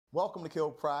Welcome to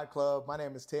Kill Pride Club. My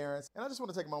name is Terrence, and I just want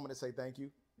to take a moment to say thank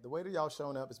you. The way that y'all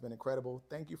showing up has been incredible.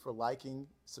 Thank you for liking,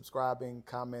 subscribing,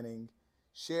 commenting,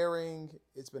 sharing.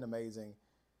 It's been amazing.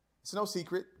 It's no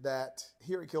secret that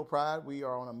here at Kill Pride, we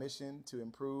are on a mission to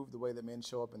improve the way that men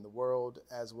show up in the world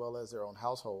as well as their own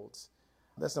households.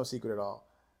 That's no secret at all.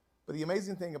 But the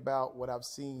amazing thing about what I've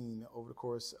seen over the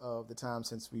course of the time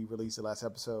since we released the last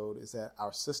episode is that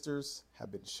our sisters have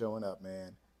been showing up,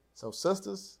 man. So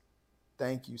sisters,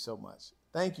 thank you so much.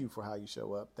 Thank you for how you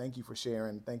show up. Thank you for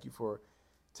sharing. Thank you for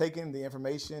taking the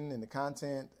information and the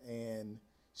content and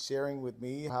sharing with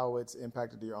me how it's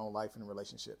impacted your own life and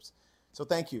relationships. So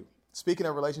thank you. Speaking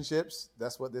of relationships,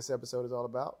 that's what this episode is all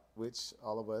about, which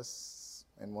all of us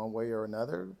in one way or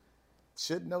another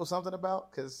should know something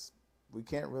about because we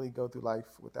can't really go through life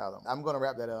without them. I'm going to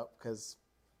wrap that up because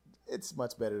it's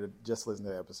much better to just listen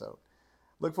to the episode.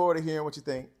 Look forward to hearing what you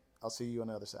think. I'll see you on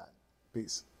the other side.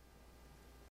 Peace.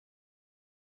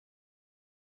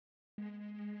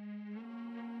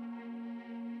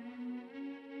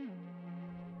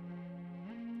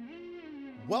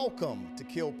 Welcome to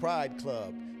Kill Pride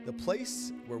Club, the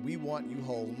place where we want you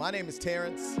whole. My name is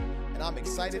Terrence, and I'm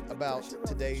excited about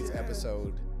today's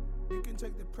episode. You can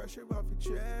take the pressure off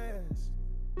your chest.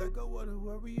 Let go of the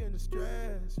worry and the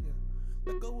stress. Yeah.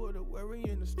 Let go of the worry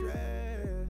and the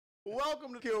stress.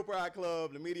 Welcome to Kill Pride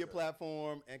Club, the media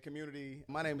platform and community.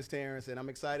 My name is Terrence, and I'm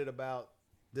excited about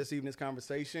this evening's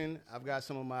conversation. I've got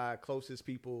some of my closest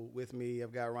people with me.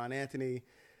 I've got Ron Anthony.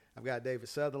 I've got David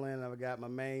Sutherland. I've got my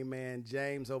main man,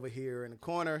 James, over here in the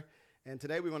corner. And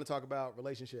today we want to talk about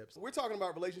relationships. We're talking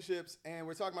about relationships, and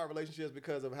we're talking about relationships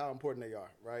because of how important they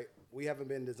are, right? We haven't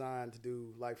been designed to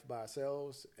do life by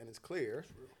ourselves, and it's clear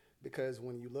because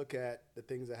when you look at the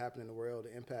things that happen in the world,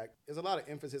 the impact, there's a lot of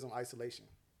emphasis on isolation,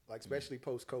 like especially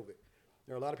post-COVID.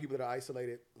 There are a lot of people that are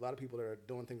isolated, a lot of people that are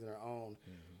doing things on their own.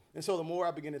 And so the more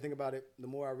I begin to think about it, the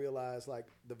more I realize like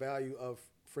the value of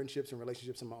friendships and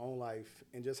relationships in my own life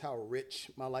and just how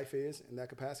rich my life is in that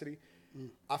capacity.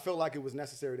 I felt like it was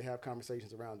necessary to have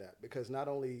conversations around that because not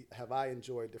only have I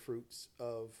enjoyed the fruits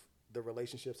of the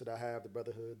relationships that I have, the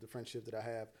brotherhood, the friendships that I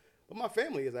have, but my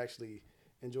family has actually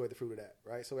enjoyed the fruit of that,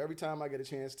 right? So every time I get a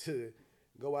chance to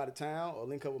go out of town or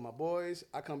link up with my boys,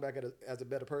 I come back as a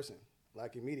better person,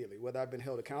 like immediately, whether I've been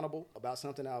held accountable about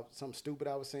something stupid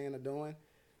I was saying or doing.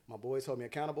 My boys hold me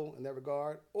accountable in that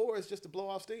regard, or it's just to blow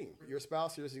off steam. Your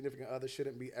spouse, your significant other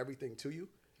shouldn't be everything to you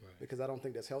because I don't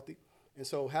think that's healthy. And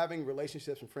so having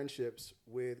relationships and friendships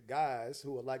with guys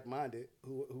who are like-minded,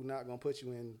 who not going to put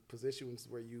you in positions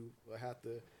where you have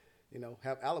to,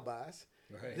 have alibis,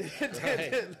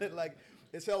 like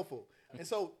it's helpful. And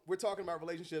so we're talking about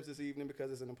relationships this evening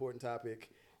because it's an important topic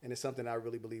and it's something I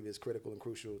really believe is critical and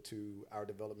crucial to our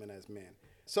development as men.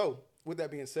 So with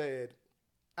that being said,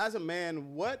 as a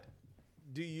man, what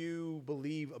do you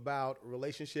believe about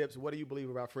relationships? What do you believe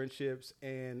about friendships?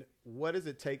 And what does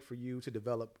it take for you to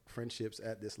develop friendships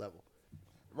at this level?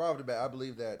 Right off the bat, I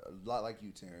believe that a lot like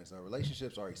you, Terrence,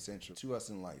 relationships are essential to us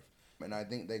in life. And I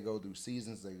think they go through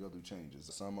seasons, they go through changes.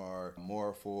 Some are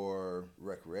more for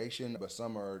recreation, but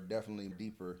some are definitely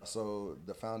deeper. So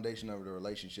the foundation of the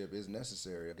relationship is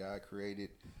necessary. God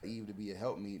created Eve to be a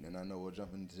helpmeet, and I know we'll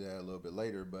jump into that a little bit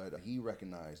later, but he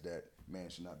recognized that man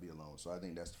should not be alone. So I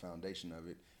think that's the foundation of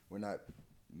it. We're not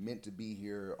meant to be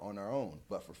here on our own.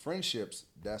 But for friendships,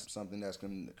 that's something that's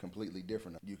completely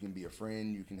different. You can be a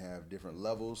friend, you can have different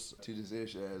levels to this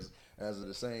ish, as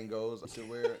the saying goes, to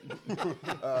where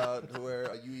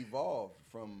you evolve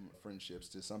from friendships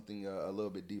to something a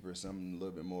little bit deeper, something a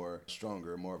little bit more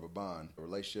stronger, more of a bond.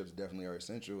 Relationships definitely are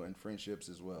essential, and friendships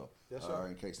as well are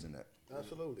encased in that.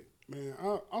 Absolutely. Man,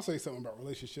 I'll say something about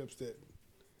relationships that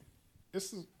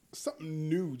this is something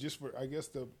new, just for I guess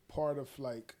the part of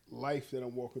like life that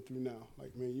I'm walking through now.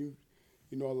 Like, man, you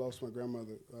know, I lost my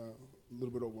grandmother a little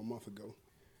bit over a month ago.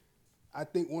 I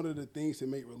think one of the things that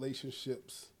make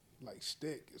relationships like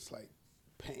stick is like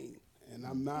pain. And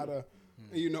I'm not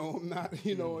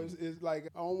it's like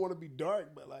I don't want to be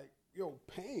dark, but like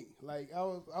pain. Like I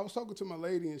was talking to my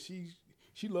lady and she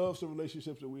loves the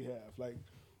relationships that we have. Like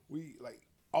we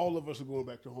all of us are going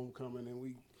back to homecoming and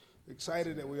we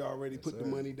excited that we already put the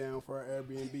money down for our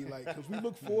Airbnb, because we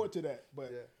look forward to that.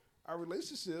 But our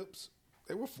relationships,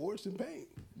 they were forged in pain.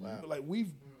 Wow. Like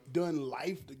we've done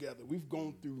life together. We've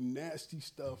gone through nasty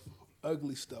stuff,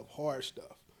 ugly stuff, hard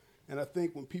stuff. And I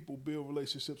think when people build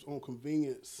relationships on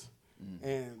convenience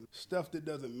and stuff that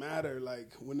doesn't matter,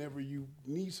 like whenever you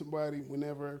need somebody,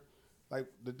 like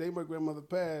the day my grandmother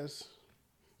passed,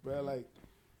 bro, like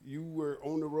you were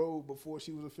on the road before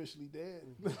she was officially dead.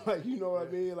 Like, you know what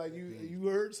I mean? Like you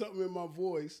heard something in my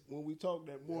voice when we talked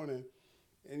that morning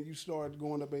and you start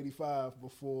going up 85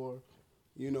 before,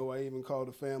 I even called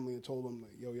the family and told them,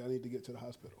 like, yo, y'all need to get to the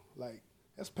hospital. Like,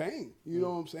 that's pain. You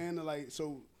know what I'm saying? And like,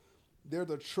 so there's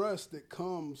the trust that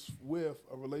comes with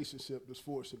a relationship that's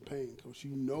forced in pain, because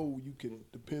you can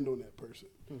depend on that person.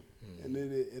 And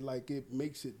then it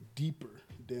makes it deeper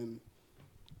than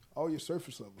all your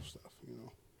surface level stuff,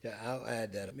 Yeah, I'll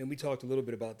add that. I mean, we talked a little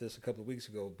bit about this a couple of weeks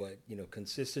ago, but,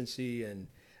 consistency and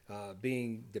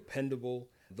being dependable,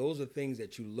 those are things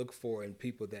that you look for in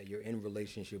people that you're in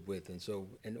relationship with. And so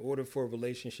in order for a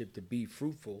relationship to be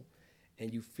fruitful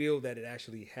and you feel that it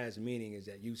actually has meaning, is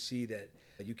that you see that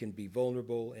you can be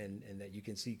vulnerable and that you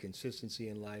can see consistency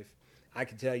in life. I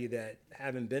can tell you that,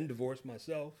 having been divorced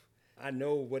myself, I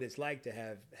know what it's like to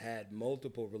have had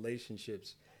multiple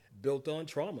relationships built on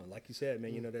trauma. Like you said,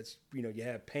 man, that's, you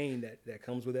have pain that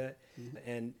comes with that.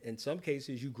 And in some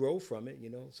cases you grow from it,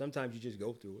 sometimes you just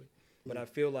go through it. But I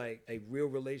feel like a real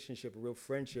relationship, a real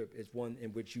friendship is one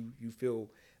in which you feel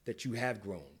that you have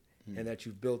grown and that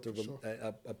you've built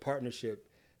a partnership.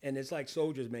 And it's like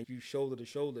soldiers, man, you shoulder to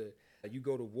shoulder, you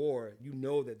go to war, you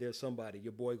know that there's somebody,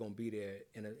 your boy gonna be there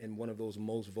in one of those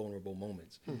most vulnerable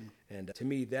moments. And to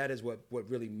me, that is what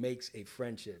really makes a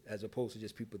friendship, as opposed to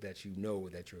just people that you know or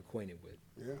that you're acquainted with.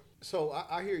 Yeah. So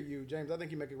I hear you, James. I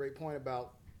think you make a great point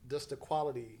about just the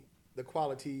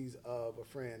qualities of a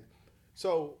friend.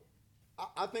 So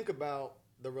I think about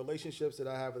the relationships that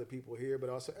I have with the people here, but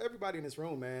also everybody in this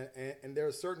room, man. And there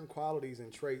are certain qualities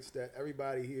and traits that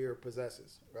everybody here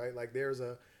possesses, right? Like there's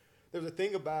a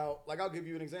thing about, like, I'll give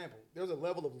you an example. There's a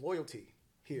level of loyalty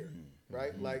here,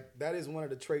 right? Like that is one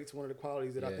of the traits, one of the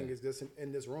qualities that I think exists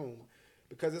in this room,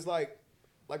 because it's like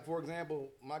for example,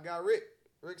 my guy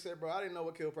Rick said, bro, I didn't know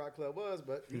what Kill Pride Club was,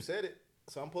 but you said it,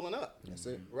 so I'm pulling up. That's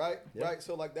it. Right? Yep. Right.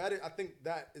 So like I think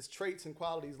that is traits and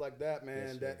qualities like that,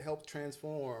 man, that help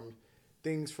transform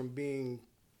things from being,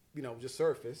 just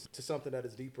surface to something that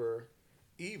is deeper,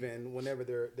 even whenever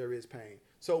there is pain.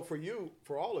 So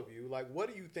for all of you, like, what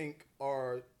do you think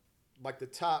are like the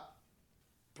top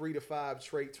 3 to 5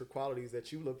 traits or qualities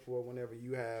that you look for whenever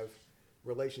you have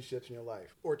relationships in your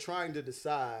life, or trying to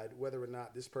decide whether or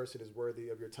not this person is worthy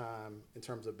of your time in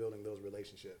terms of building those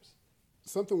relationships?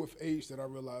 Something with age that I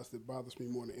realized that bothers me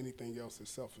more than anything else is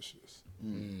selfishness.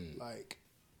 Like,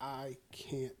 I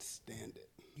can't stand it.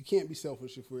 You can't be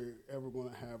selfish if we're ever going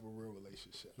to have a real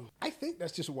relationship. I think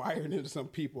that's just wired into some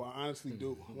people. I honestly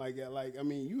do. I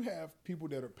mean, you have people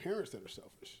that are parents that are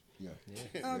selfish.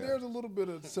 There's a little bit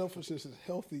of selfishness that's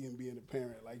healthy in being a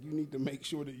parent. Like, you need to make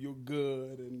sure that you're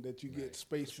good and that you get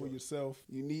space for yourself.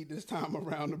 You need this time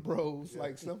around the bros,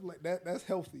 like stuff like that. That's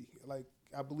healthy. Like,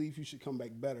 I believe you should come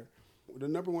back better. The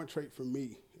number one trait for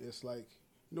me is like,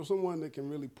 someone that can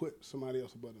really put somebody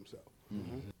else above themselves.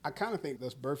 I kind of think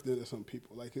that's birthed into some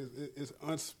people. Like, it's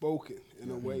unspoken in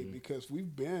a way, because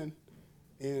we've been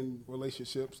in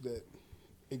relationships that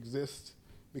exist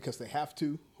because they have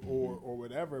to or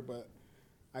whatever. But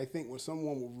I think when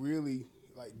someone will really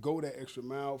like go that extra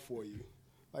mile for you,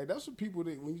 like that's what people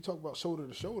that, when you talk about shoulder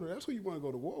to shoulder, that's who you want to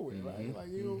go to war with, right?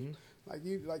 Like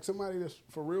like somebody that's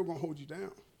for real gonna hold you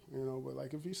down, But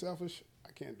like if you're selfish,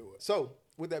 I can't do it. So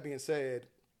with that being said,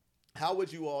 how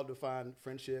would you all define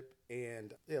friendship?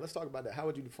 And let's talk about that. How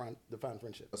would you define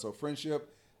friendship? So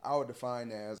friendship, I would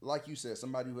define as, like you said,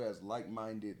 somebody who has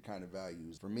like-minded kind of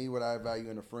values. For me, what I value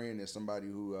in a friend is somebody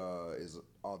who is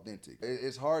authentic.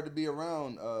 It's hard to be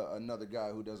around another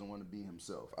guy who doesn't want to be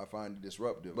himself. I find it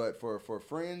disruptive. But for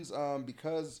friends,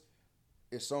 because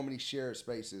it's so many shared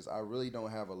spaces, I really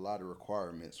don't have a lot of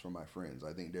requirements for my friends.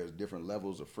 I think there's different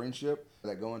levels of friendship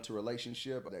that go into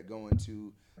relationship, that go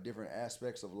into different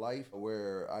aspects of life,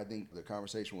 where I think the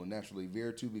conversation will naturally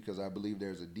veer to, because I believe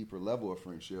there's a deeper level of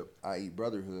friendship, i.e.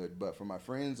 brotherhood. But for my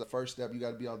friends, the first step, you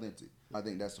got to be authentic. I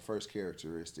think that's the first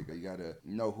characteristic. You got to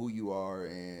know who you are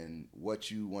and what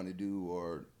you want to do,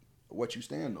 or what you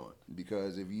stand on.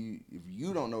 Because if you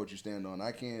don't know what you stand on,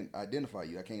 I can't identify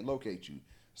you. I can't locate you.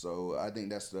 So I think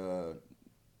that's the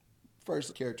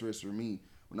first characteristic for me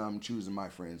when I'm choosing my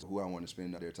friends, who I want to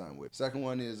spend their time with. Second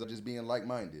one is just being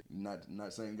like-minded. Not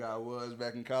saying God was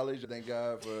back in college. Thank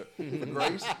God for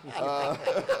grace.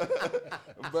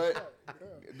 But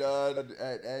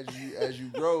as you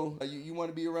grow, you want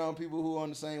to be around people who are on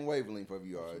the same wavelength of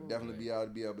you are. Definitely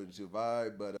be able to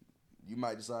vibe, but you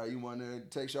might decide you want to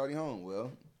take shawty home.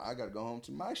 Well, I got to go home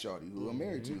to my shawty, who I'm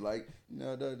married to. Like,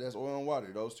 that's oil and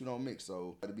water. Those two don't mix.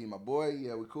 So to be my boy,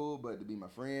 yeah, we're cool. But to be my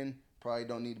friend, probably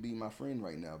don't need to be my friend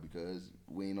right now, because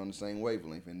we ain't on the same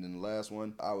wavelength. And then the last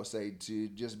one, I would say, to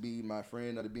just be my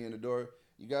friend or to be in the door,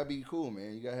 you got to be cool,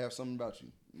 man. You got to have something about you.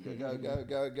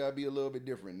 Gotta be a little bit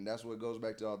different, and that's what goes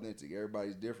back to authentic.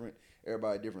 Everybody's different,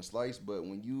 everybody different slice, but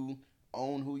when you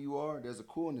own who you are, there's a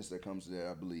coolness that comes to that,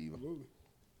 I believe. Absolutely.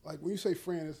 Like when you say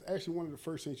friend, it's actually one of the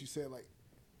first things you said. Like,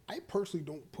 I personally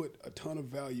don't put a ton of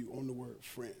value on the word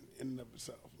friend in and of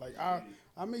itself. Like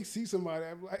I may see somebody,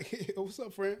 I'm like, hey, what's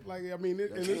up, friend? Like, I mean,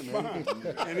 and it's fine.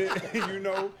 And it, you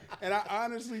know, and I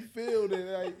honestly feel that,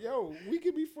 like, yo, we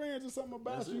could be friends or something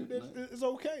about you. It's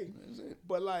okay.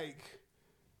 But like,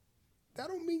 that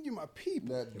don't mean you're my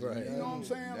people. Right. You know what I'm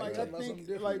saying? Like, I think,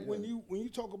 like, when you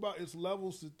talk about its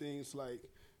levels to things, like,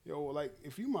 yo, like,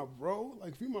 if you my bro,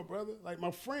 like, if you my brother, like,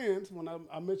 my friends, when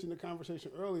I mentioned the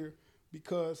conversation earlier,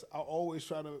 because I always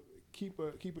try to keep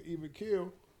an even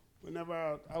keel. Whenever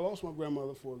I lost my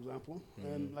grandmother, for example,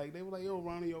 and like they were like, "Yo,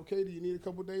 Ronnie, you okay? Do you need a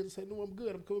couple of days?" I said, "No, I'm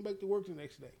good. I'm coming back to work the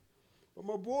next day." But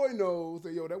my boy knows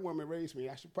that, yo, that woman raised me.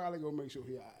 I should probably go make sure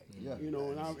he all right. Yeah. You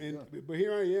know, but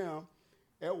here I am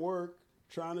at work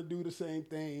trying to do the same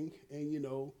thing, and you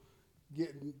know,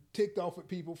 getting ticked off at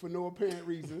people for no apparent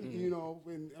reason. You know,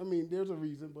 and I mean, there's a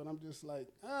reason, but I'm just like,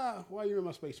 why are you in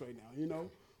my space right now? You know,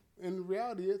 and the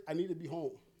reality is, I need to be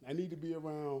home. I need to be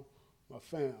around my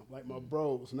fam, like my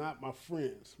bros, not my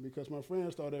friends, because my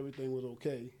friends thought everything was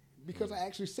okay because I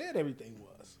actually said everything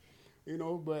was, you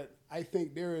know. But I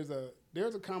think there's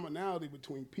a commonality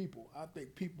between people. I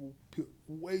think people put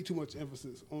way too much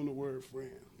emphasis on the word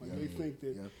friend. Like they think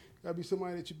that gotta be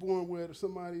somebody that you're born with or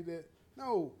somebody that,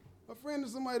 no, a friend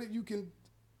is somebody that you can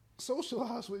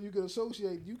socialize with, you can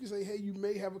associate. You can say, hey, you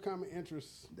may have a common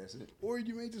interest. That's it. Or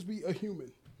you may just be a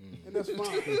human. And that's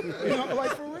fine. You know,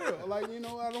 like for real. Like, you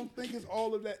know, I don't think it's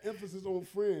all of that emphasis on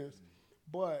friends,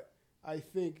 but I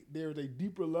think there's a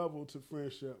deeper level to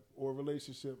friendship or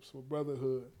relationships or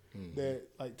brotherhood that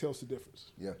like tells the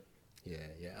difference. Yeah.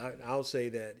 I'll say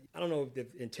that, I don't know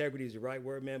if integrity is the right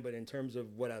word, man, but in terms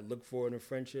of what I look for in a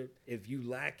friendship, if you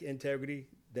lack integrity,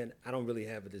 then I don't really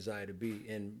have a desire to be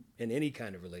in any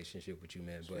kind of relationship with you,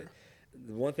 man. Sure. But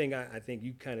the one thing I think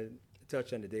you kind of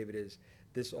touched on, David, is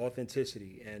this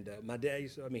authenticity. And my dad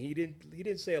used to, I mean, he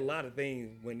didn't say a lot of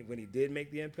things when he did make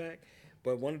the impact,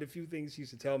 but one of the few things he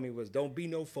used to tell me was, don't be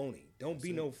no phony, don't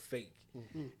be no fake.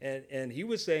 And he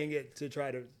was saying it to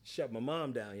try to shut my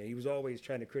mom down. You know, he was always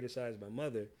trying to criticize my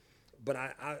mother, but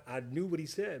I knew what he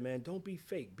said, man. Don't be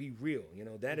fake, be real. You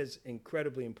know, that is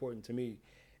incredibly important to me.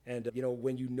 And you know,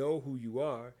 when you know who you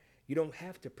are, you don't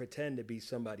have to pretend to be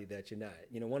somebody that you're not.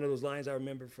 You know, one of those lines I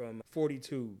remember from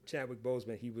 42, Chadwick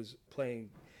Boseman, he was playing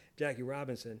Jackie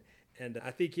Robinson, and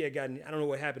I think he had gotten, I don't know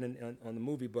what happened on the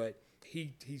movie, but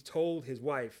he told his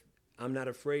wife, I'm not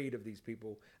afraid of these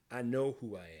people. I know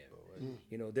who I am.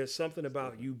 You know, there's something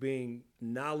about you being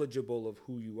knowledgeable of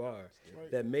who you are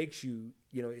that makes you,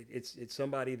 you know, it's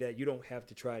somebody that you don't have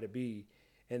to try to be.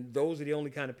 And those are the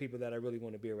only kind of people that I really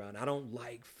want to be around. I don't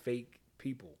like fake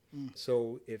people.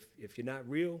 So if you're not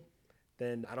real,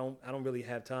 then I don't really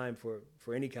have time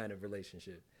for any kind of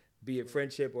relationship, be it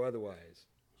friendship or otherwise.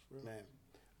 Man,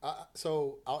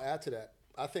 so I'll add to that.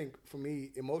 I think for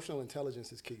me, emotional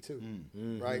intelligence is key too,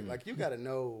 right? Like you got to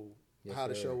know how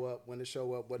to show up, when to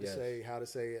show up, what to say, how to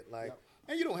say it. Like,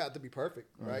 and you don't have to be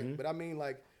perfect, right? But I mean,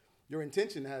 like, your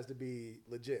intention has to be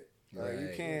legit. Right? You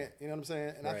can't, you know what I'm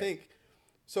saying? And I think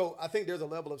there's a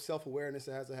level of self-awareness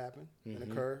that has to happen and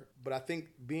occur. But I think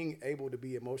being able to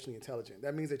be emotionally intelligent,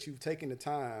 that means that you've taken the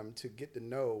time to get to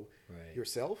know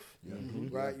yourself,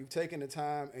 right? You've taken the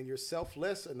time and you're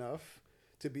selfless enough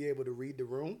to be able to read the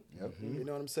room. You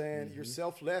know what I'm saying? You're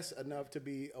selfless enough to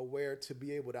be aware, to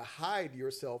be able to hide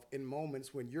yourself in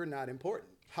moments when you're not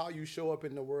important. How you show up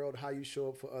in the world, how you show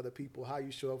up for other people, how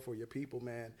you show up for your people,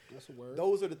 man. That's a word.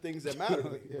 Those are the things that matter to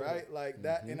me, right? Like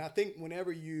that. And I think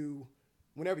whenever you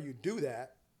do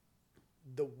that,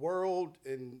 the world,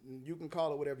 and you can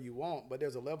call it whatever you want, but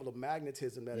there's a level of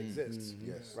magnetism that exists,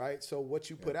 right? So what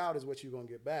you put out is what you're going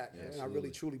to get back. And I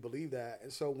really, truly believe that.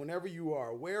 And so whenever you are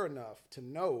aware enough to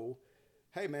know,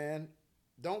 hey, man,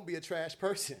 don't be a trash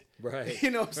person. Right.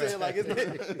 You know what I'm saying? Like,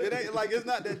 it ain't like, it's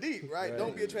not that deep, right?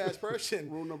 Don't be a trash person.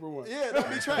 Rule number one. Yeah, don't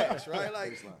be trash, right?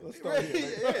 Like, let's start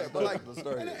here. But like,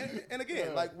 and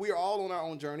again, like, we are all on our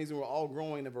own journeys and we're all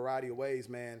growing in a variety of ways,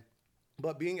 man.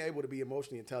 But being able to be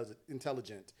emotionally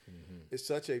intelligent is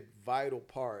such a vital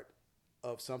part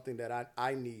of something that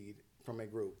I need from a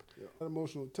group. Yeah.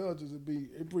 Emotional intelligence,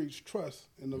 it breeds trust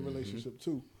in the relationship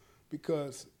too,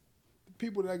 because the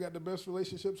people that I got the best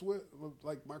relationships with,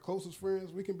 like my closest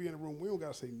friends, we can be in a room, we don't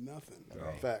gotta say nothing.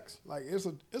 Right. Facts. Like it's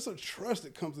a trust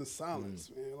that comes in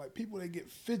silence, man. Like people, they get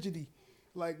fidgety,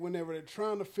 like whenever they're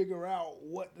trying to figure out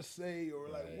what to say or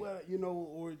like what, you know,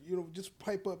 or you know, just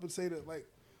pipe up and say that, like.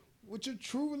 With your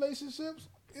true relationships,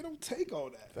 it don't take all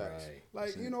that. Facts. Right.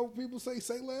 Like, you know, people say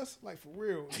less. Like, for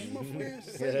real. You my friend,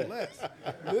 say less.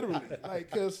 Literally.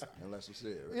 Like, because. Unless it's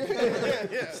said.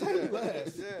 Right? Say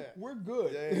less. Yeah. We're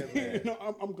good. Yeah, man. You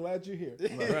know, I'm glad you're here.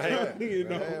 Right. You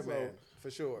know, Yeah, so. man,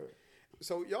 for sure.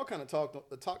 So y'all kind of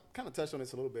touched on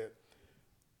this a little bit,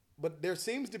 but there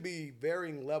seems to be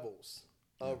varying levels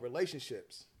of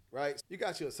relationships, right? You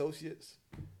got your associates,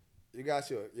 you got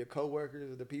your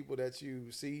coworkers, the people that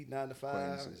you see 9 to 5.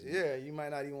 Acquaintances, Yeah, you might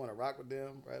not even want to rock with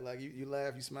them, right? Like you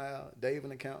laugh, you smile. Dave,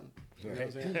 an accountant. You know what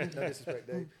I'm saying? No disrespect,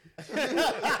 Dave.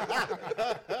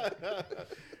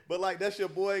 But like that's your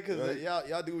boy because Right.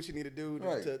 y'all do what you need to do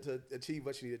Right. to achieve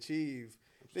what you need to achieve.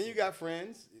 Then you got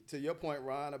friends, to your point,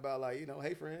 Ron, about like, you know,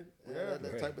 hey friend,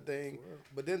 that type of thing.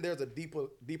 But then there's a deeper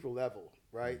level,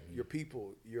 right? Your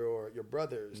people, your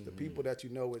brothers, the people that you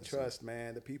know and trust,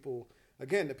 man. The people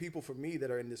for me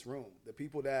that are in this room, the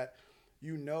people that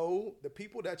you know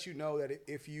that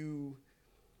if you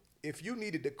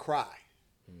needed to cry,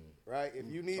 right?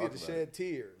 If you needed to shed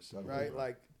tears, right?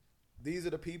 Like these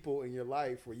are the people in your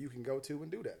life where you can go to and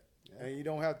do that. Yeah. And you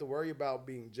don't have to worry about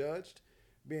being judged,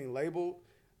 being labeled,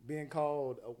 being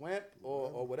called a wimp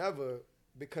or whatever,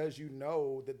 because you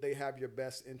know that they have your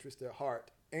best interest at heart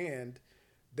and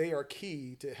they are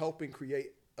key to helping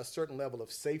create a certain level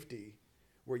of safety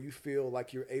where you feel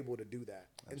like you're able to do that.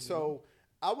 Absolutely. And so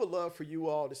I would love for you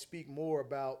all to speak more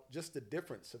about just the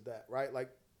difference of that, right? Like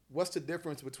what's the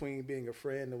difference between being a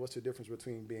friend and what's the difference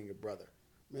between being a brother?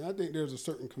 Man, I think there's a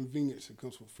certain convenience that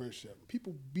comes with friendship.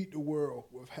 People beat the world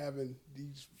with having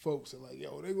these folks that like,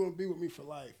 yo, they're going to be with me for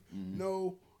life. Mm-hmm.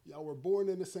 No, y'all were born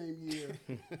in the same year,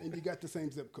 and you got the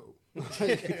same zip code.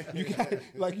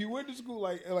 You went to school,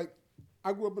 like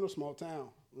I grew up in a small town,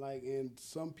 like, and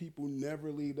some people never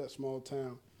leave that small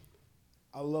town.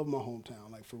 I love my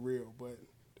hometown, like, for real. But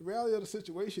the reality of the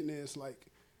situation is, like,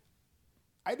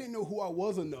 I didn't know who I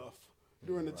was enough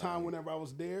during the time whenever I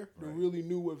was there that really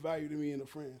knew what value to me in a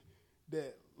friend.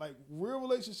 That, like, real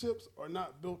relationships are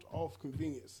not built off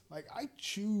convenience. Like, I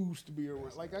choose to be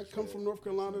around. Like, I come from North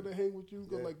Carolina to hang with you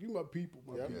because, like, you my people,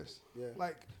 my people. Yes. Yeah.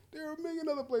 Like, there are a million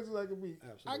other places I could be.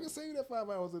 Absolutely. I can save that 5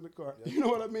 hours in the car. You know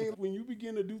what I mean? When you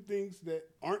begin to do things that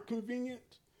aren't convenient,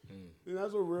 then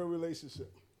that's a real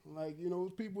relationship. Like, you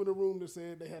know, people in the room that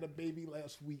said they had a baby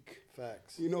last week.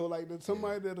 Facts. You know, like, there's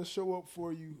somebody that'll show up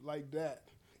for you like that.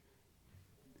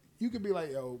 You could be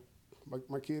like, yo,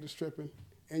 my kid is tripping.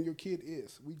 And your kid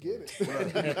is. We get it.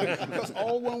 Because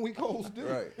all 1 week olds do.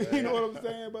 Right. You know what I'm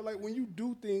saying? But like when you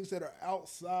do things that are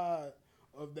outside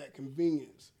of that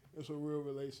convenience, it's a real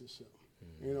relationship.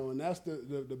 You know, and that's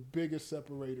the biggest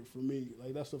separator for me.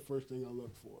 Like that's the first thing I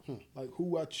look for. Like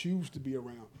who I choose to be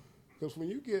around. Because when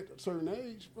you get a certain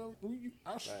age, bro,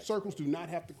 our circles do not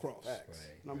have to cross. Facts.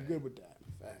 And I'm good with that.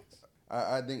 Facts.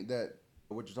 I think that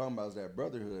what you're talking about is that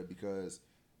brotherhood, because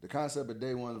the concept of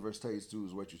day ones versus stage two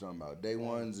is what you're talking about. Day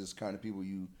ones is kind of people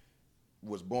you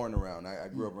was born around. I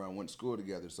grew up around, went to school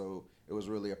together, so it was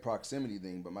really a proximity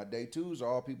thing. But my day twos are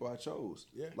all people I chose.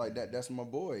 Yeah. Like that's my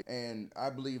boy. And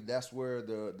I believe that's where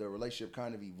the relationship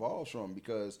kind of evolves from,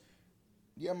 because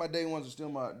my day ones are still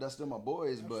my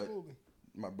boys, Absolutely.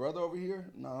 but my brother over here,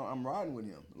 no, I'm riding with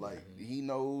him. Like he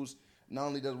knows not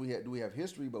only do we have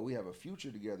history, but we have a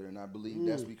future together, and I believe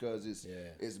that's because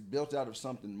it's built out of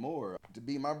something more. To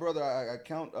be my brother, I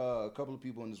count a couple of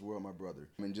people in this world my brother.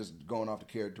 I mean, just going off the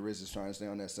characteristics, trying to stay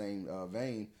on that same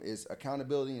vein, is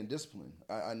accountability and discipline.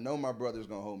 I know my brother's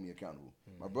gonna hold me accountable.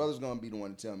 My brother's gonna be the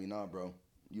one to tell me, nah, bro,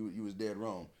 you was dead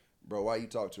wrong. Bro, why you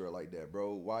talk to her like that,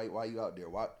 bro? Why you out there?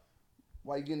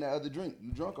 Why you getting that other drink?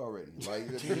 You drunk already. Like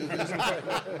that's your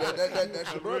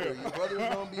brother. Your brother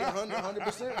is gonna be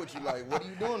 100% with you. Like, what are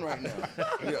you doing right now?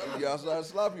 You also have to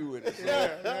slap you with it.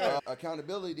 So,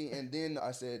 accountability, and then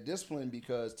I said discipline,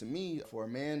 because to me, for a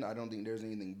man, I don't think there's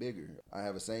anything bigger. I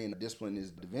have a saying: discipline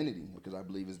is divinity, because I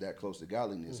believe it's that close to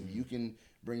godliness. If you can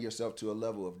bring yourself to a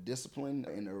level of discipline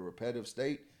in a repetitive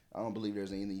state, I don't believe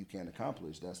there's anything you can't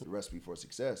accomplish. That's the recipe for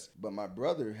success. But my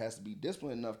brother has to be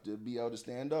disciplined enough to be able to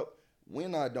stand up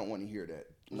when I don't want to hear that.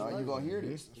 No, you're going to hear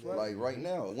this. Like right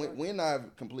now. When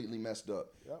I've completely messed up.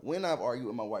 When I've argued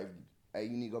with my wife, hey,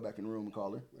 you need to go back in the room and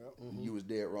call her. You was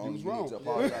dead wrong. You need to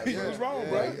apologize. You was wrong,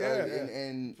 bro.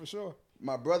 And for sure.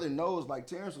 My brother knows, like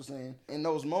Terrence was saying, in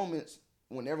those moments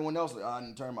when everyone else, I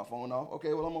didn't turn my phone off.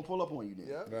 Okay, well, I'm going to pull up on you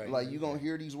then. Like, you're going to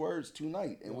hear these words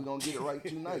tonight, and we're going to get it right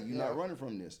tonight. You're not running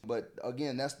from this. But,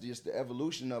 again, that's just the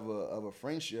evolution of a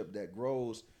friendship that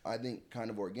grows, I think, kind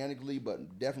of organically,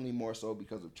 but definitely more so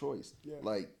because of choice.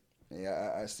 Like,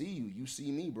 Yeah, I see you. You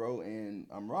see me, bro, and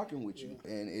I'm rocking with you.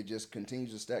 And it just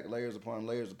continues to stack layers upon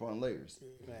layers upon layers.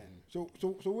 Man. So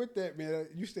with that, man,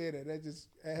 you said that just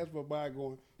has my mind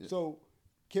going. Yeah. So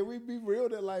can we be real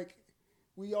that, like,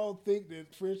 we all think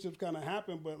that friendships kind of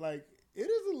happen, but, like, it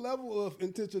is a level of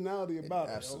intentionality about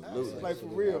it. Absolutely. Like, for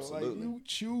real. Absolutely. Like, you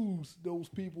choose those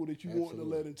people that you want to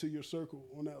let into your circle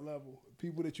on that level.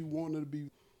 People that you want to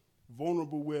be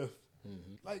vulnerable with.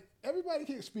 Mm-hmm. Like, everybody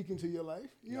can't speak into your life.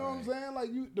 You know what I'm saying? Like,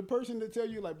 the person that tell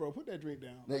you, like, bro, put that drink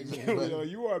down. Like,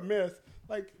 you are a mess.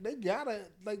 Like, they gotta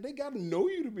know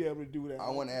you to be able to do that. I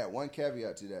want to add one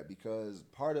caveat to that, because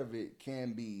part of it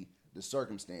can be the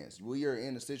circumstance. We are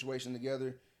in a situation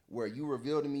together where you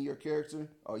reveal to me your character.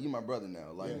 Oh, you my brother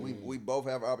now. Like, we both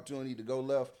have an opportunity to go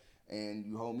left, and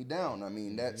you hold me down. I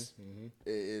mean, that's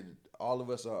it. All of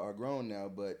us are grown now,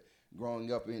 but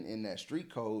growing up in that street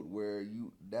code where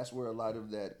that's where a lot of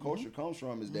that culture comes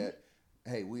from, is that,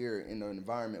 hey, we're in an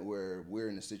environment where we're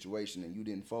in a situation and you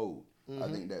didn't fold. I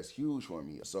think that's huge for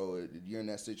me. So you're in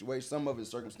that situation. Some of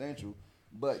it's circumstantial,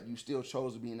 but you still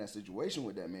chose to be in that situation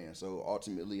with that man. So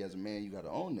ultimately, as a man, you got to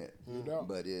own that.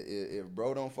 But if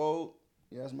bro don't fold,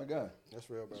 yeah, that's my guy. That's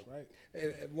real, bro. That's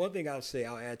right. One thing I'll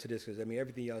add to this, because, I mean,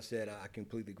 everything y'all said, I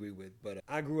completely agree with. But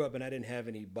I grew up and I didn't have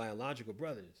any biological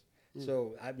brothers.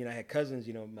 So I had cousins.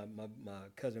 My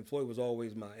cousin Floyd was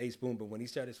always my ace boon, but when he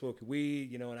started smoking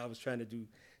weed, and I was trying to do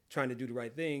the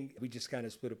right thing, we just kind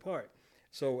of split apart.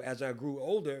 So as I grew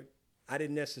older, I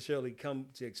didn't necessarily come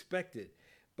to expect it.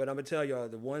 But I'm gonna tell y'all,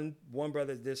 the one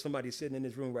brother, there's somebody sitting in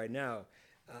this room right now.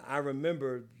 I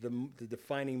remember the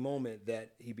defining moment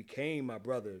that he became my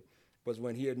brother was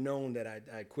when he had known that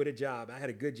I quit a job. I had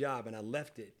a good job and I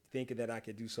left it thinking that I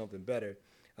could do something better.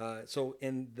 So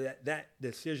in that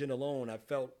decision alone, I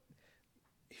felt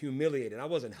humiliated. I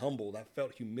wasn't humbled. I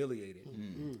felt humiliated.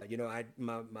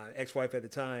 My ex-wife at the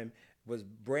time was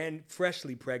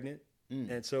freshly pregnant.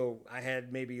 And so I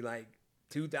had maybe like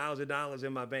 $2,000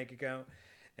 in my bank account,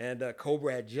 and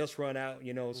Cobra had just run out,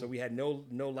 so we had no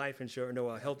life insurance, no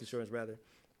health insurance rather.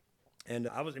 And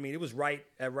it was right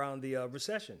around the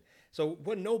recession. So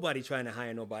wasn't nobody trying to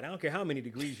hire nobody. I don't care how many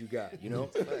degrees you got,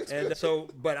 And so,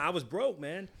 but I was broke,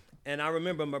 man. And I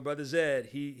remember my brother Zed,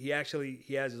 he has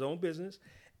his own business,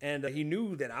 and he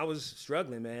knew that I was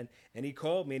struggling, man. And he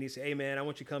called me and he said, "Hey, man, I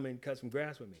want you to come and cut some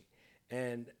grass with me."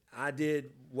 And I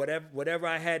did whatever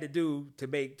I had to do to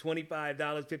make $25,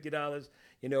 $50,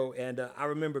 and I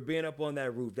remember being up on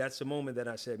that roof. That's the moment that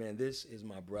I said, man, this is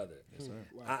my brother. Yes, sir.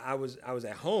 Wow. I was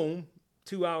at home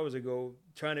 2 hours ago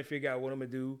trying to figure out what I'm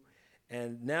going to do.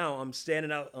 And now I'm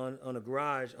standing out on a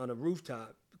garage, on a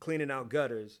rooftop, cleaning out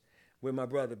gutters with my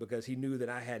brother, because he knew that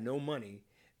I had no money,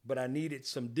 but I needed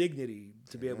some dignity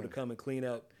to be able to come and clean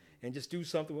up and just do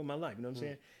something with my life. You know what I'm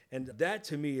saying? And that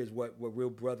to me is what real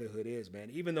brotherhood is, man.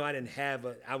 Even though I didn't have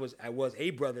I was a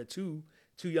brother to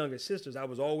two younger sisters. I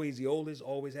was always the oldest,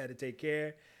 always had to take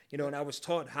care, and I was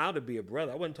taught how to be a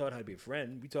brother. I wasn't taught how to be a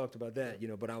friend. We talked about that,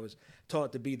 but I was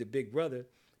taught to be the big brother,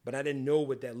 but I didn't know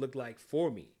what that looked like for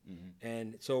me.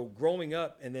 And so growing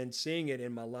up and then seeing it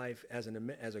in my life as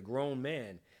a grown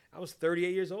man, I was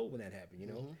 38 years old when that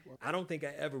happened, I don't think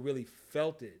I ever really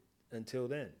felt it until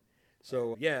then.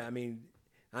 So, yeah, I mean,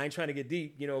 I ain't trying to get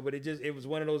deep, but it was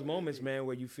one of those moments, man,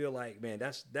 where you feel like, man,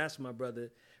 that's my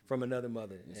brother from another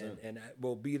mother. Yes, and I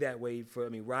will be that way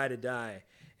ride or die.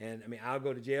 And, I'll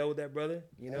go to jail with that brother,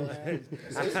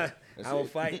 I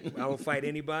will fight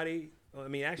anybody.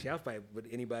 Actually, I'll fight with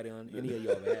anybody on any of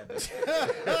y'all behalf.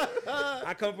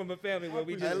 I come from a family where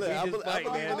we just fight,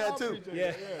 man. I that too.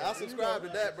 Yeah. I subscribe to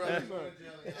that, bro.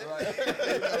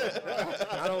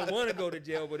 I don't want to go to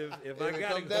jail, but if I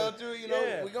got to down to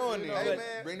it, we going there. Hey,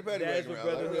 man, bring the petty that's what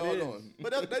brotherhood is.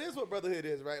 But that is what brotherhood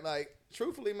is, right? Like,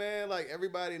 truthfully, man, like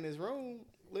everybody in this room,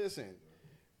 listen,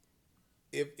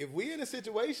 if we in a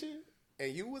situation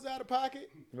and you was out of pocket,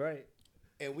 right,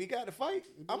 and we got to fight,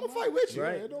 I'm going to fight with you.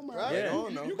 Right. It don't matter. Right?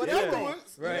 Yeah. But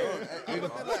afterwards, right. I'm going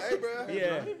to be like, hey, bro.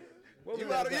 Yeah.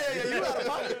 You out of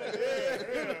pocket.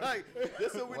 Yeah. Like,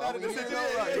 this is we're not in the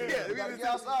situation. Yeah, we got to get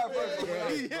outside first. I'm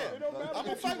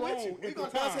going to fight with you. We're going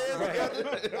to bust heads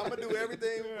together. I'm going to do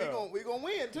everything. We're going to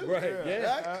win, too. Right.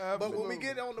 Yeah. Right? But when we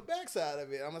get on the backside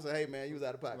of it, I'm going to say, hey, man, you was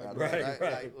out of pocket.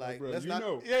 Right. Like, bro, let's not.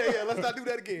 know. Yeah, let's not do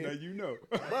that again. Now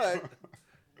But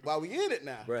while we in it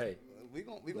now. Right. We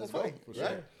gonna fight, for right?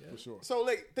 sure. Yeah. For sure. So,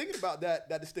 like, thinking about that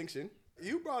distinction,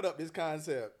 you brought up this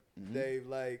concept, Dave,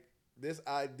 like this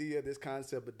idea, this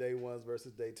concept of day ones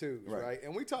versus day twos, right?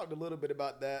 And we talked a little bit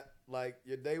about that, like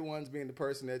your day ones being the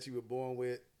person that you were born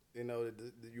with,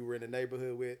 that you were in the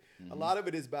neighborhood with. A lot of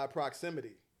it is by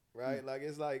proximity, right? Like,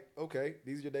 it's like, okay,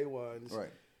 these are your day ones,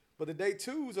 right? But the day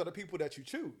twos are the people that you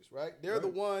choose, right? They're the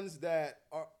ones that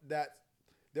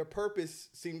their purpose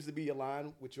seems to be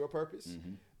aligned with your purpose.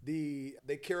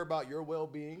 They care about your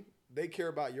well-being. They care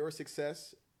about your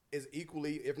success is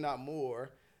equally, if not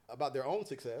more, about their own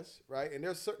success, right? And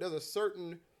there's a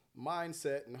certain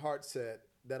mindset and heart set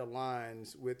that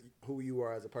aligns with who you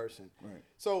are as a person. Right.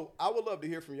 So I would love to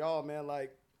hear from y'all, man.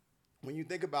 Like, when you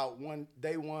think about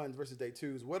day ones versus day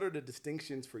twos, what are the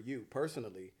distinctions for you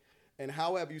personally, and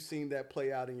how have you seen that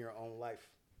play out in your own life?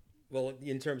 Well,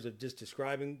 in terms of just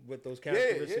describing what those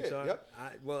characteristics are, yep.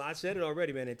 I said it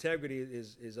already, man. Integrity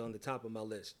is on the top of my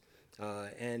list,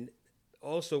 and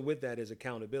also with that is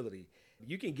accountability.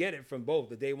 You can get it from both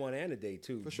the day one and the day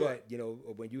two. For sure.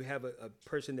 But when you have a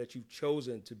person that you've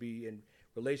chosen to be in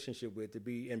relationship with, to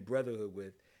be in brotherhood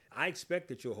with, I expect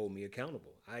that you'll hold me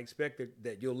accountable. I expect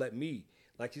that you'll let me,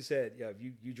 like you said, if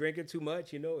you drinking too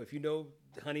much, if you know,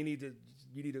 honey,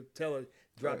 you need to tell her,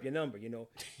 drop your number.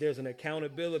 There's an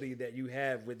accountability that you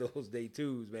have with those day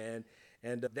twos, man.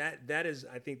 And that is,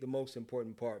 I think, the most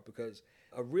important part, because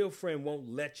a real friend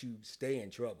won't let you stay in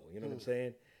trouble. You know what I'm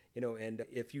saying? And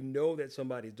if you know that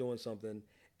somebody's doing something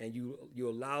and you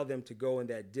allow them to go in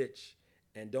that ditch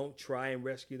and don't try and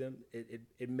rescue them,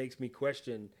 it makes me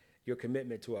question your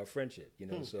commitment to our friendship.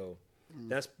 So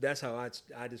that's how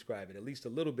I describe it. At least a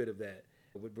little bit of that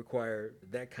would require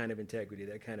that kind of integrity,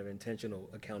 that kind of intentional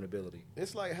accountability.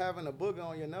 It's like having a booger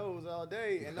on your nose all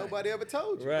day and nobody ever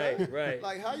told you. Right.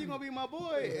 Like, how you gonna be my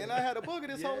boy? And I had a booger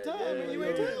this whole time and you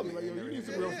ain't tell me. Like, yo, you need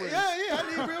some real friends. Yeah, I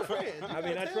need real friends. I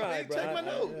mean, I tried, bro. Check my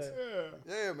notes.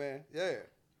 Yeah, man. Yeah.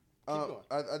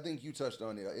 I think you touched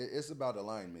on it. It's about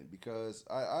alignment, because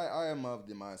I am of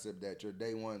the mindset that your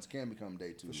day ones can become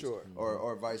day twos. For sure.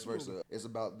 Or vice versa. It's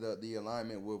about the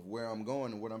alignment with where I'm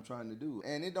going and what I'm trying to do.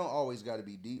 And it don't always got to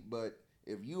be deep, but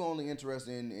if you only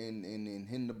interested in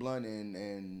hitting the blunt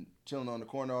and chilling on the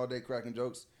corner all day cracking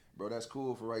jokes, bro, that's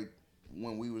cool for right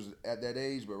when we was at that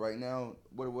age. But right now,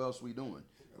 what else we doing?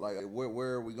 Like, where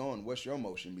are we going? What's your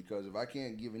motion? Because if I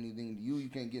can't give anything to you, you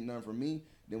can't get none from me,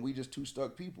 then we just two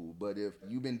stuck people. But if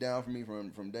you've been down for me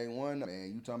from day one,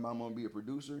 and you talking about I'm going to be a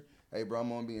producer, hey, bro, I'm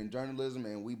going to be in journalism,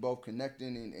 and we both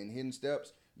connecting and hitting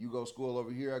steps. You go school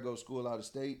over here, I go school out of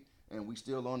state, and we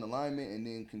still on alignment, and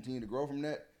then continue to grow from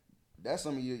that. That's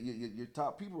some of your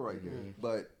top people right there.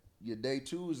 But your day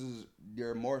twos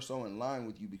they're more so in line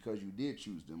with you because you did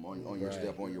choose them on your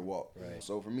step, on your walk. Right.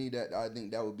 So for me, I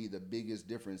think that would be the biggest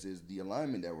difference, is the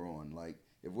alignment that we're on. Like,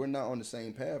 if we're not on the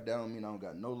same path, that don't mean I don't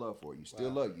got no love for you. Still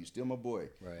love you, still my boy.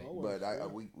 Right.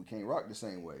 But we can't rock the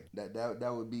same way.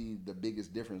 That would be the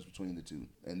biggest difference between the two.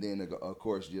 And then of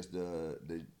course just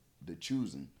the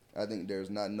choosing. I think there's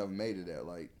not enough made of that.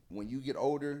 Like, when you get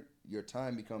older, your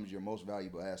time becomes your most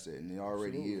valuable asset, and it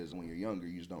already is. When you're younger,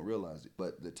 you just don't realize it.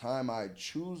 But the time I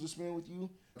choose to spend with you,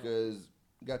 because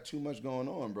you got too much going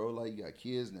on, bro. Like, you got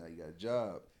kids now, you got a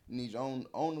job, you need your own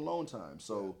alone time.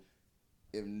 So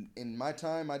if in my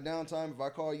time, my downtime, if I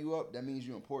call you up, that means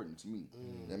you're important to me.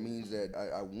 That means that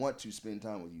I want to spend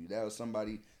time with you. That was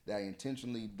somebody that I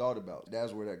intentionally thought about.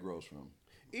 That's where that grows from.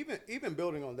 Even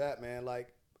building on that, man,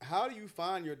 like, how do you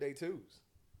find your day twos?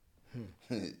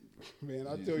 Man,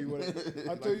 I'll tell you what.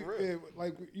 I'll tell you, man,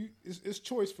 like, it's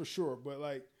choice for sure. But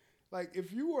like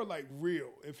if you are like real,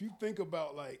 if you think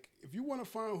about, like, if you want to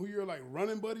find who your like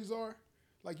running buddies are,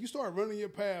 like, you start running your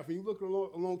path and you look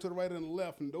along to the right and the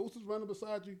left, and those who's running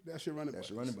beside you, that's your running buddies.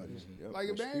 Your running buddies. Yep, like,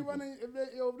 if they ain't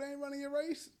running your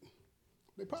race,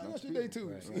 they probably got your day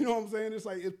twos. Right. You know what I'm saying? It's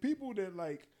like, it's people that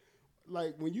like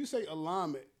when you say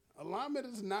alignment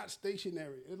is not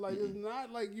stationary. It's like, it's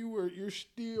not like you're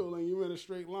still and you're in a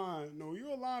straight line. No,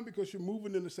 you're aligned because you're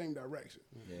moving in the same direction.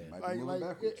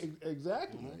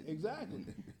 Exactly.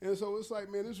 And so it's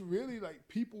like, man, it's really like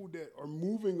people that are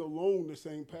moving along the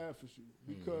same path as you.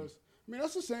 Because I mean,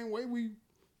 that's the same way we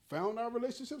found our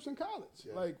relationships in college.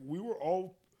 Yeah. Like, we were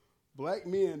all black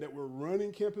men that were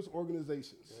running campus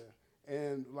organizations. Yeah.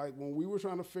 And like, when we were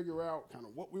trying to figure out kind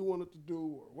of what we wanted to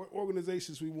do or what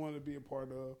organizations we wanted to be a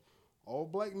part of, all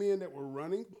black men that were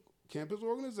running campus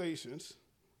organizations,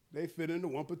 they fit into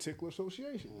one particular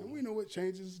association. And we know it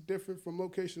changes different from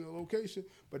location to location,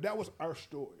 but that was our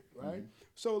story, right?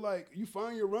 So like, you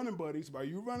find your running buddies by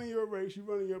you running your race, you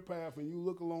running your path, and you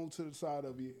look along to the side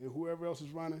of you, and whoever else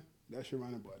is running, that's your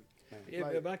running buddy.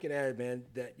 If I could add, man,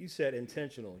 that you said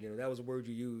intentional, that was a word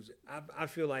you used. I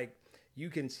feel like you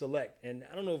can select, and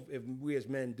I don't know if we as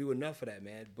men do enough of that,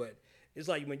 man, but it's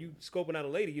like when you scoping out a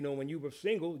lady, when you were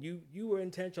single, you were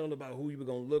intentional about who you were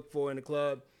going to look for in the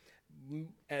club.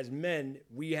 As men,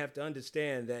 we have to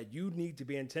understand that you need to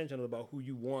be intentional about who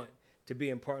you want to be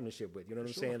in partnership with. You know what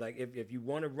I'm saying? Like, if you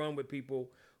want to run with people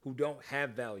who don't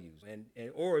have values, and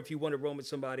or if you want to roam with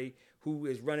somebody who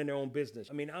is running their own business.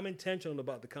 I mean, I'm intentional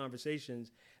about the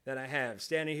conversations that I have.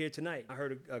 Standing here tonight, I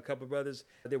heard a couple of brothers,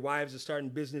 their wives are starting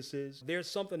businesses. There's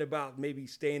something about maybe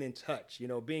staying in touch,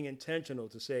 being intentional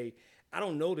to say, I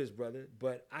don't know this brother,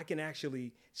 but I can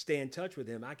actually stay in touch with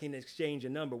him. I can exchange a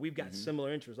number. We've got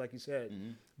similar interests, like you said,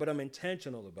 but I'm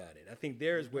intentional about it. I think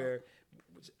there's where,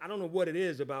 I don't know what it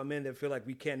is about men that feel like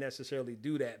we can't necessarily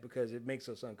do that because it makes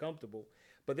us uncomfortable.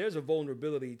 But there's a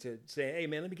vulnerability to saying, hey,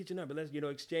 man, let me get your number. Let's,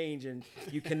 exchange and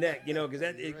you connect, because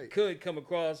that it could come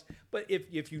across. But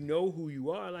if you know who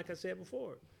you are, like I said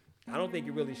before, I don't think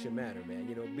it really should matter, man.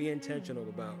 Be intentional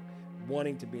about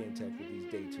wanting to be in touch with these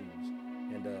day twos.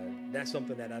 And that's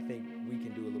something that I think we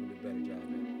can do a little bit better job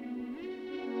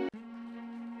in.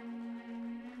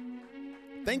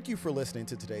 Thank you for listening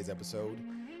to today's episode.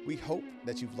 We hope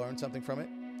that you've learned something from it.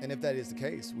 And if that is the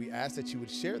case, we ask that you would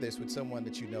share this with someone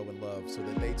that you know and love so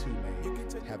that they too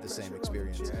may have the same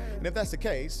experience. And if that's the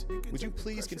case, would you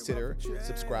please consider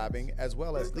subscribing as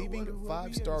well as leaving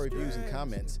 5-star reviews and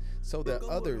comments so that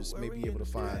others may be able to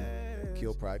find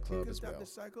Kill Pride Club as well.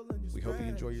 We hope you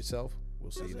enjoy yourself. We'll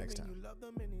see you next time.